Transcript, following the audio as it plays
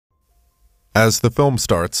As the film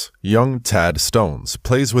starts, young Tad Stones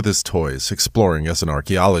plays with his toys, exploring as an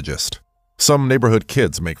archaeologist. Some neighborhood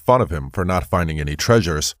kids make fun of him for not finding any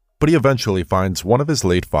treasures, but he eventually finds one of his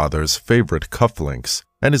late father's favorite cufflinks,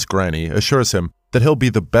 and his granny assures him that he'll be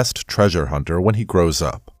the best treasure hunter when he grows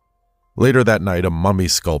up. Later that night, a mummy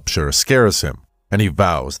sculpture scares him, and he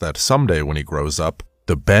vows that someday when he grows up,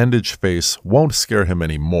 the bandaged face won't scare him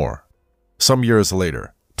anymore. Some years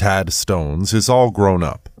later, Tad Stones is all grown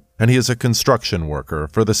up, and he is a construction worker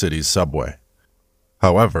for the city's subway.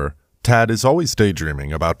 However, Tad is always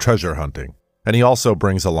daydreaming about treasure hunting, and he also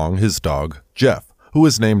brings along his dog, Jeff, who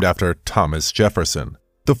is named after Thomas Jefferson,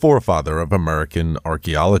 the forefather of American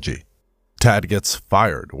archaeology. Tad gets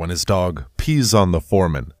fired when his dog pees on the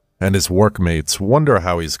foreman, and his workmates wonder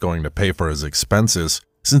how he's going to pay for his expenses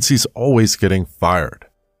since he's always getting fired.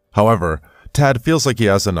 However, Tad feels like he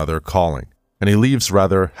has another calling, and he leaves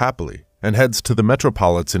rather happily and heads to the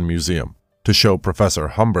Metropolitan Museum to show Professor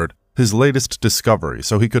Humbert his latest discovery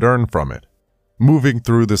so he could earn from it. Moving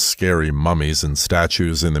through the scary mummies and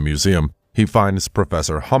statues in the museum, he finds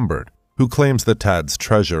Professor Humbert, who claims that Tad's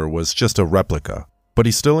treasure was just a replica, but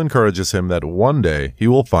he still encourages him that one day he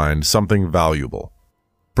will find something valuable.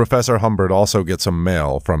 Professor Humbert also gets a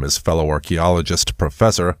mail from his fellow archaeologist,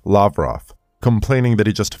 Professor Lavrof, complaining that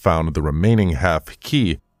he just found the remaining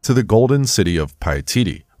half-key to the golden city of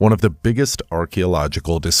Paititi, one of the biggest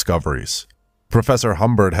archaeological discoveries. Professor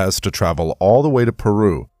Humbert has to travel all the way to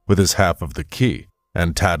Peru with his half of the key,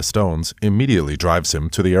 and Tad Stones immediately drives him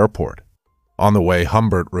to the airport. On the way,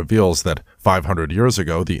 Humbert reveals that 500 years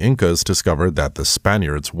ago, the Incas discovered that the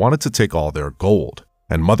Spaniards wanted to take all their gold,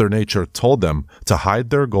 and Mother Nature told them to hide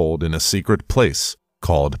their gold in a secret place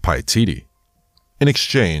called Paititi. In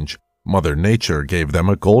exchange, Mother Nature gave them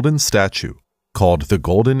a golden statue called the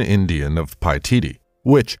Golden Indian of Paititi,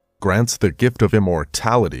 which grants the gift of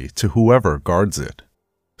immortality to whoever guards it.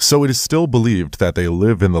 So it is still believed that they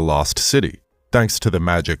live in the lost city, thanks to the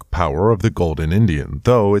magic power of the Golden Indian,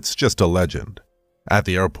 though it's just a legend. At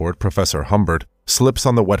the airport, Professor Humbert slips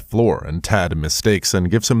on the wet floor and Tad mistakes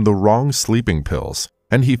and gives him the wrong sleeping pills,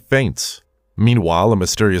 and he faints. Meanwhile, a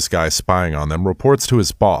mysterious guy spying on them reports to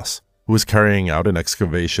his boss, who is carrying out an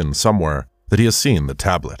excavation somewhere, that he has seen the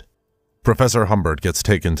tablet. Professor Humbert gets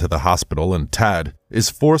taken to the hospital and Tad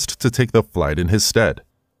is forced to take the flight in his stead,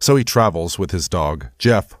 so he travels with his dog,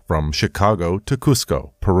 Jeff, from Chicago to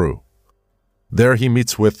Cusco, Peru. There he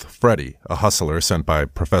meets with Freddy, a hustler sent by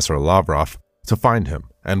Professor Lavrof to find him,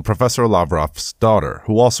 and Professor Lavrof's daughter,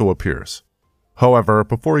 who also appears. However,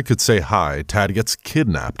 before he could say hi, Tad gets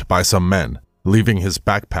kidnapped by some men, leaving his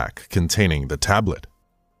backpack containing the tablet.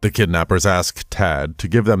 The kidnappers ask Tad to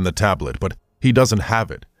give them the tablet, but he doesn't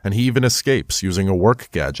have it, and he even escapes using a work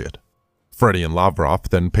gadget. Freddy and Lavrof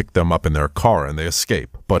then pick them up in their car and they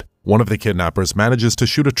escape, but one of the kidnappers manages to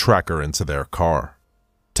shoot a tracker into their car.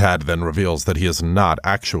 Tad then reveals that he is not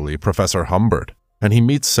actually Professor Humbert, and he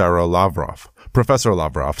meets Sara Lavrof, Professor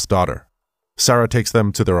Lavrof's daughter. Sara takes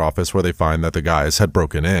them to their office where they find that the guys had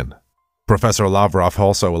broken in. Professor Lavrof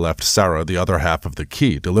also left Sara the other half of the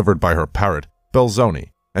key delivered by her parrot,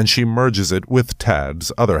 Belzoni, and she merges it with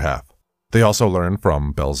Tad's other half. They also learn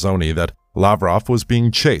from Belzoni that Lavrof was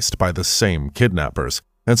being chased by the same kidnappers,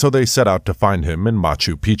 and so they set out to find him in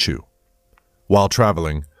Machu Picchu. While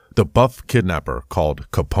traveling, the buff kidnapper called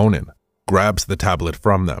Caponin grabs the tablet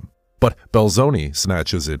from them, but Belzoni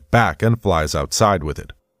snatches it back and flies outside with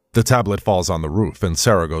it. The tablet falls on the roof and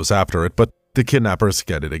Sara goes after it, but the kidnappers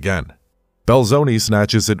get it again. Belzoni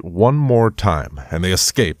snatches it one more time and they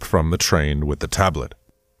escape from the train with the tablet.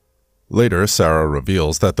 Later, Sara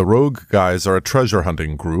reveals that the rogue guys are a treasure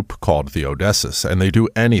hunting group called the Odysseus, and they do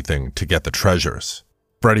anything to get the treasures.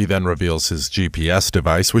 Freddy then reveals his GPS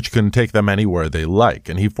device, which can take them anywhere they like,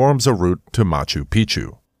 and he forms a route to Machu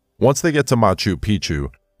Picchu. Once they get to Machu Picchu,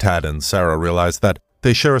 Tad and Sara realize that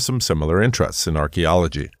they share some similar interests in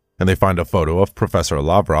archaeology, and they find a photo of Professor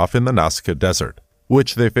Lavrof in the Nazca Desert,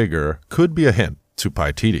 which they figure could be a hint to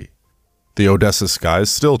Paititi. The Odysseus guys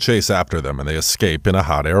still chase after them and they escape in a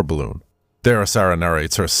hot air balloon. There, Sara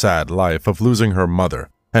narrates her sad life of losing her mother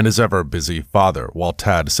and his ever-busy father, while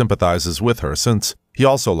Tad sympathizes with her since he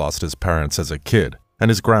also lost his parents as a kid and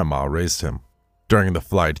his grandma raised him. During the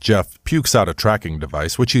flight, Jeff pukes out a tracking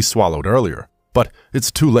device which he swallowed earlier, but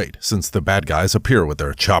it's too late since the bad guys appear with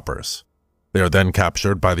their choppers. They are then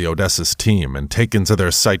captured by the Odysseus team and taken to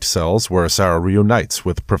their site cells where Sara reunites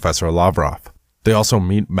with Professor Lavrof. They also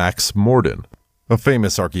meet Max Morden, a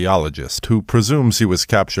famous archaeologist who presumes he was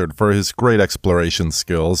captured for his great exploration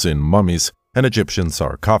skills in mummies and Egyptian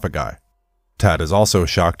sarcophagi. Tad is also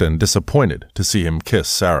shocked and disappointed to see him kiss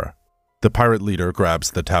Sara. The pirate leader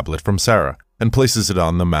grabs the tablet from Sara and places it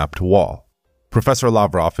on the mapped wall. Professor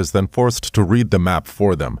Lavrof is then forced to read the map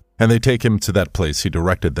for them, and they take him to that place he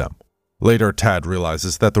directed them. Later, Tad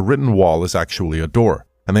realizes that the written wall is actually a door,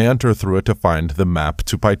 and they enter through it to find the map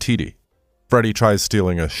to Paititi. Freddy tries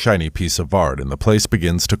stealing a shiny piece of art, and the place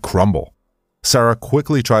begins to crumble. Sara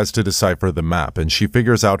quickly tries to decipher the map, and she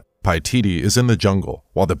figures out Paititi is in the jungle,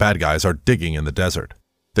 while the bad guys are digging in the desert.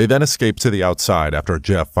 They then escape to the outside after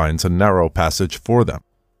Jeff finds a narrow passage for them.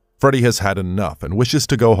 Freddy has had enough and wishes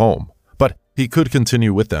to go home, but he could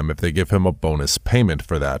continue with them if they give him a bonus payment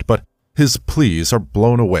for that, but his pleas are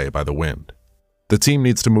blown away by the wind. The team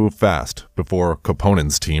needs to move fast before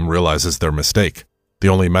Caponen's team realizes their mistake. The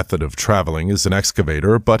only method of traveling is an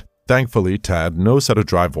excavator, but thankfully Tad knows how to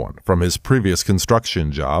drive one from his previous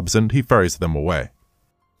construction jobs and he ferries them away.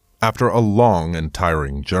 After a long and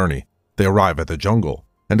tiring journey, they arrive at the jungle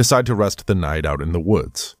and decide to rest the night out in the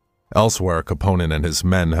woods. Elsewhere, Caponen and his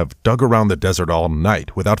men have dug around the desert all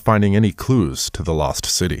night without finding any clues to the lost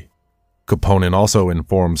city. Caponen also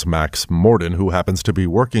informs Max Morden, who happens to be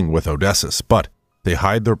working with Odysseus, but they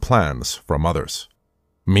hide their plans from others.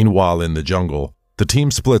 Meanwhile, in the jungle, the team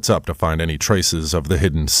splits up to find any traces of the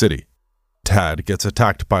hidden city. Tad gets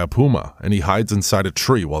attacked by a puma, and he hides inside a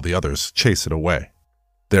tree while the others chase it away.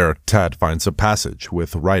 There, Tad finds a passage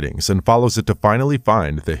with writings and follows it to finally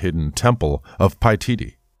find the hidden temple of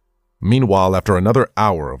Paititi. Meanwhile, after another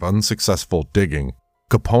hour of unsuccessful digging,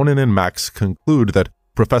 Caponen and Max conclude that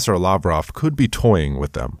Professor Lavrof could be toying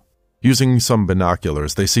with them. Using some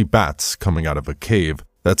binoculars, they see bats coming out of a cave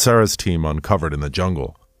that Sara's team uncovered in the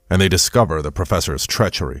jungle, and they discover the professor's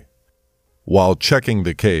treachery. While checking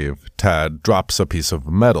the cave, Tad drops a piece of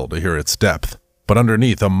metal to hear its depth, but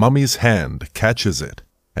underneath a mummy's hand catches it,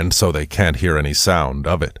 and so they can't hear any sound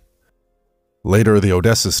of it. Later, the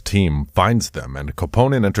Odysseus team finds them, and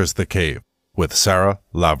Caponen enters the cave, with Sara,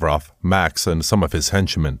 Lavrof, Max, and some of his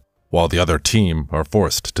henchmen, while the other team are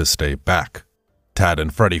forced to stay back. Tad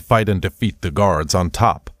and Freddy fight and defeat the guards on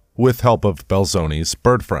top, with help of Belzoni's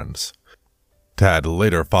bird friends. Tad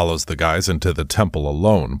later follows the guys into the temple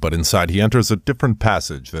alone, but inside he enters a different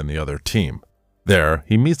passage than the other team. There,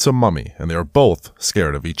 he meets a mummy, and they are both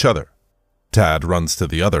scared of each other. Tad runs to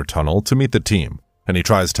the other tunnel to meet the team, and he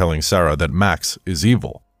tries telling Sara that Max is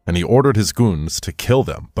evil, and he ordered his goons to kill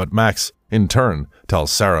them, but Max, in turn,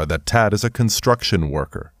 tells Sara that Tad is a construction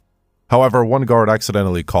worker. However, one guard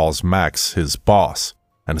accidentally calls Max his boss,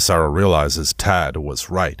 and Sara realizes Tad was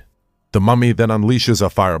right. The mummy then unleashes a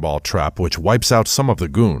fireball trap which wipes out some of the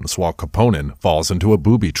goons, while Caponen falls into a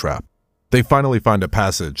booby trap. They finally find a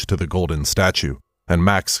passage to the golden statue, and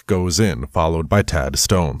Max goes in, followed by Tad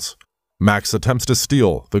Stones. Max attempts to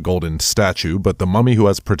steal the golden statue, but the mummy who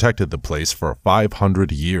has protected the place for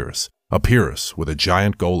 500 years appears with a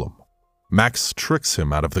giant golem. Max tricks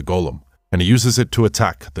him out of the golem, and he uses it to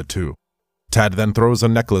attack the two. Tad then throws a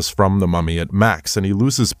necklace from the mummy at Max, and he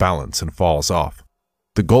loses balance and falls off.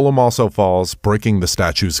 The golem also falls, breaking the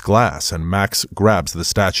statue's glass, and Max grabs the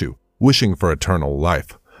statue, wishing for eternal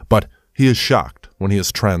life, but he is shocked when he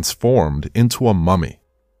is transformed into a mummy.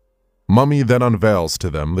 Mummy then unveils to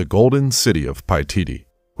them the golden city of Paititi,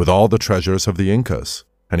 with all the treasures of the Incas,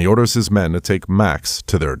 and he orders his men to take Max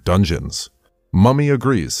to their dungeons. Mummy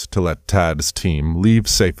agrees to let Tad's team leave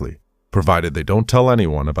safely, provided they don't tell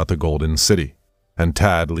anyone about the golden city, and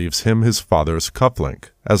Tad leaves him his father's cufflink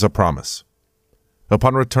as a promise.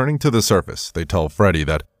 Upon returning to the surface, they tell Freddy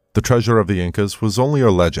that the treasure of the Incas was only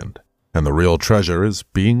a legend, and the real treasure is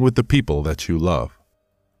being with the people that you love.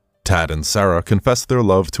 Tad and Sara confess their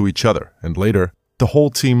love to each other, and later, the whole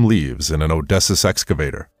team leaves in an Odysseus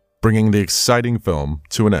excavator, bringing the exciting film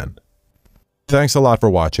to an end. Thanks a lot for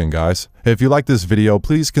watching, guys. If you like this video,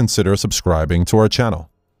 please consider subscribing to our channel.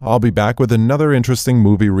 I'll be back with another interesting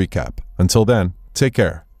movie recap. Until then, take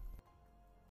care.